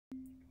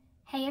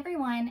Hey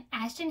everyone,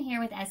 Ashton here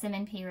with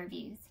SMNP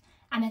Reviews.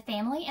 I'm a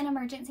family and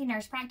emergency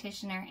nurse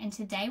practitioner, and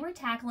today we're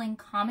tackling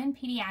common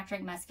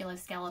pediatric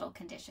musculoskeletal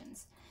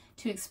conditions.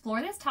 To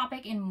explore this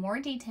topic in more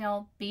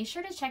detail, be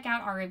sure to check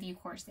out our review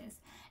courses.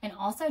 And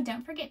also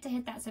don't forget to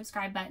hit that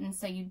subscribe button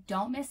so you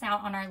don't miss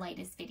out on our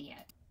latest video.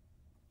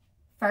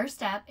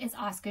 First up is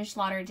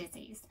Osgood-Schlatter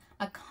Disease,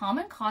 a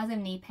common cause of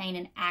knee pain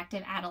in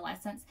active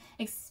adolescents,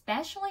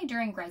 especially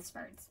during growth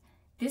spurts.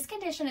 This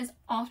condition is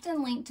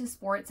often linked to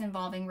sports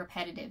involving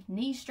repetitive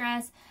knee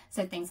stress,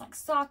 so things like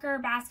soccer,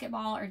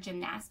 basketball, or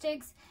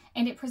gymnastics,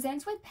 and it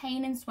presents with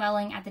pain and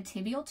swelling at the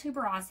tibial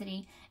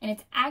tuberosity, and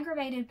it's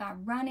aggravated by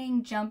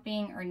running,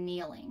 jumping, or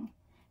kneeling.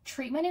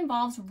 Treatment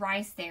involves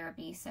RICE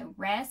therapy, so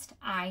rest,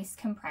 ice,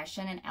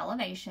 compression, and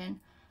elevation,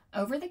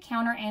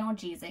 over-the-counter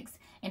analgesics,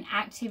 and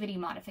activity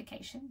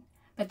modification.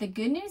 But the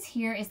good news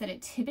here is that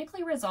it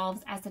typically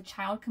resolves as the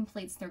child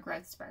completes their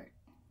growth spurt.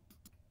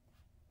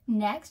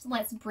 Next,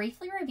 let's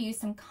briefly review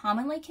some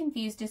commonly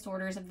confused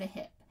disorders of the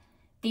hip.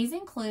 These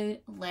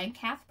include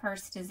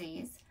leg-calf-purse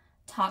disease,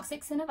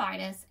 toxic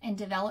synovitis, and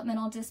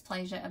developmental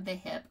dysplasia of the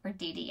hip, or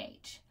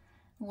DDH.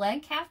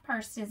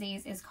 Leg-calf-purse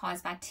disease is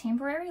caused by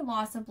temporary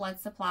loss of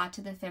blood supply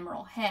to the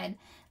femoral head,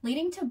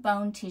 leading to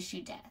bone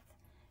tissue death.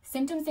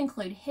 Symptoms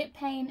include hip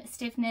pain,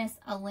 stiffness,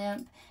 a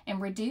limp, and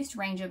reduced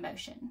range of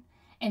motion.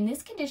 And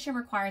this condition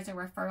requires a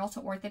referral to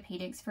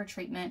orthopedics for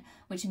treatment,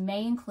 which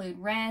may include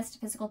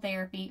rest, physical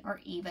therapy, or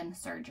even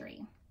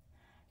surgery.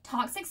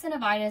 Toxic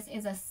synovitis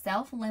is a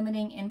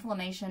self-limiting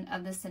inflammation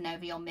of the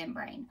synovial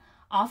membrane,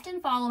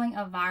 often following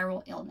a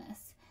viral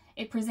illness.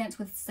 It presents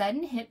with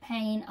sudden hip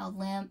pain, a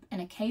limp,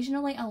 and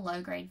occasionally a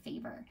low-grade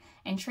fever,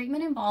 and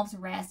treatment involves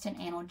rest and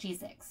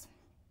analgesics.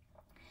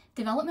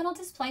 Developmental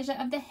dysplasia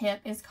of the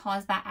hip is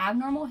caused by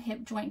abnormal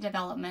hip joint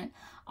development,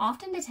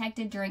 often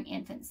detected during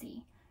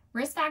infancy.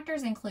 Risk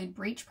factors include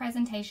breech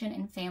presentation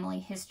and family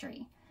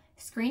history.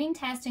 Screening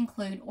tests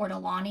include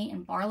Ortolani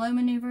and Barlow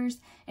maneuvers,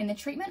 and the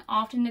treatment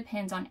often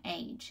depends on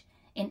age.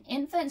 In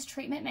infants,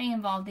 treatment may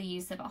involve the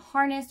use of a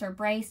harness or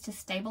brace to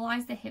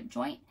stabilize the hip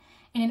joint,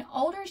 and in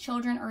older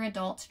children or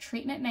adults,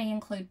 treatment may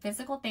include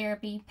physical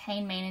therapy,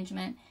 pain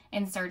management,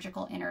 and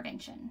surgical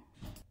intervention.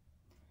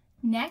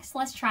 Next,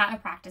 let's try a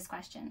practice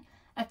question.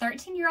 A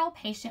 13-year-old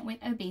patient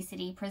with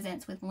obesity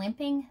presents with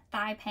limping,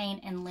 thigh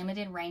pain, and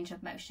limited range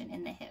of motion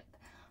in the hip.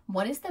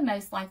 What is the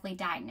most likely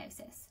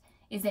diagnosis?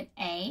 Is it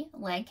A,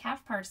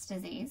 leg-calf-purse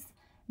disease,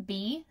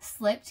 B,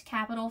 slipped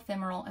capital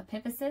femoral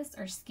epiphysis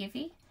or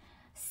SCFE,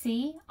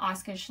 C,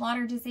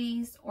 Osgood-Schlatter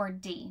disease, or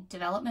D,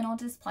 developmental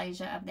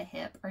dysplasia of the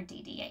hip or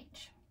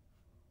DDH?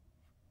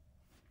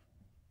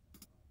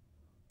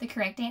 The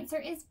correct answer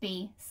is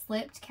B,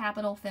 slipped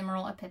capital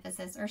femoral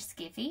epiphysis or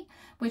SCFE,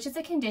 which is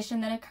a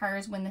condition that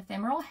occurs when the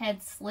femoral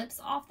head slips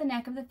off the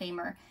neck of the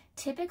femur,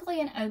 typically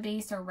in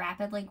obese or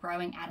rapidly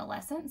growing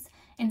adolescents,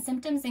 and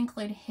symptoms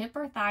include hip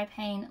or thigh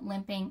pain,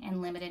 limping,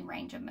 and limited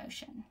range of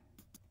motion.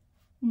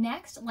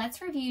 Next,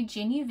 let's review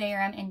Genu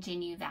Varum and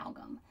Genu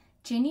Valgum.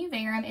 Genu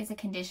Varum is a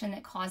condition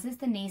that causes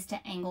the knees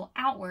to angle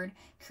outward,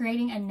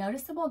 creating a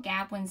noticeable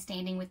gap when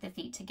standing with the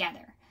feet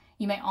together.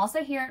 You may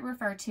also hear it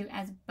referred to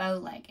as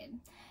bow-legged,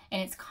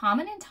 and it's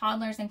common in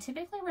toddlers and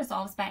typically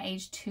resolves by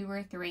age 2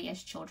 or 3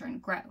 as children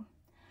grow.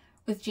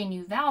 With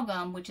Genu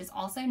Valgum, which is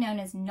also known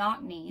as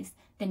knock knees,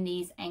 the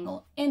knees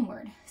angle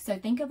inward. So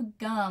think of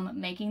gum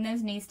making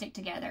those knees stick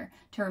together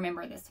to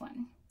remember this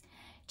one.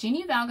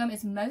 Genu Valgum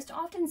is most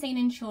often seen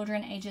in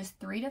children ages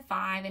 3 to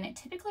 5, and it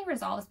typically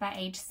resolves by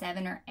age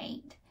 7 or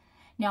 8.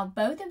 Now,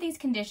 both of these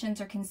conditions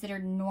are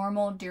considered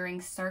normal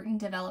during certain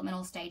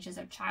developmental stages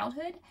of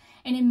childhood,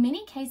 and in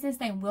many cases,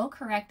 they will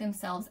correct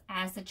themselves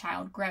as the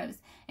child grows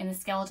and the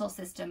skeletal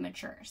system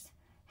matures.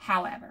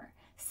 However,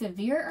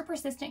 severe or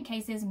persistent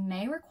cases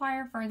may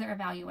require further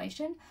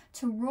evaluation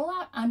to rule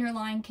out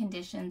underlying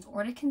conditions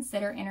or to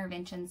consider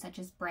interventions such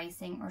as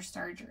bracing or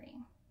surgery.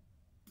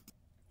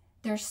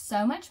 There's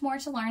so much more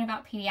to learn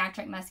about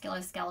pediatric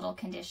musculoskeletal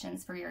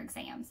conditions for your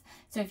exams.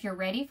 So if you're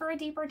ready for a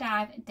deeper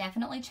dive,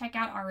 definitely check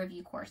out our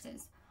review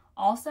courses.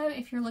 Also,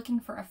 if you're looking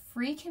for a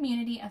free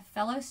community of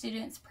fellow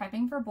students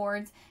prepping for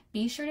boards,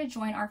 be sure to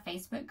join our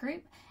Facebook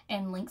group,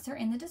 and links are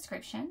in the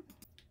description.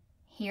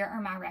 Here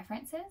are my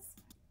references.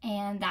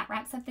 And that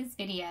wraps up this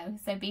video.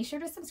 So be sure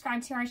to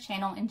subscribe to our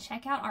channel and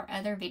check out our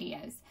other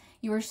videos.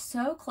 You are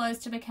so close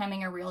to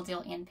becoming a real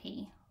deal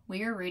NP.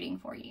 We are rooting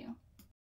for you.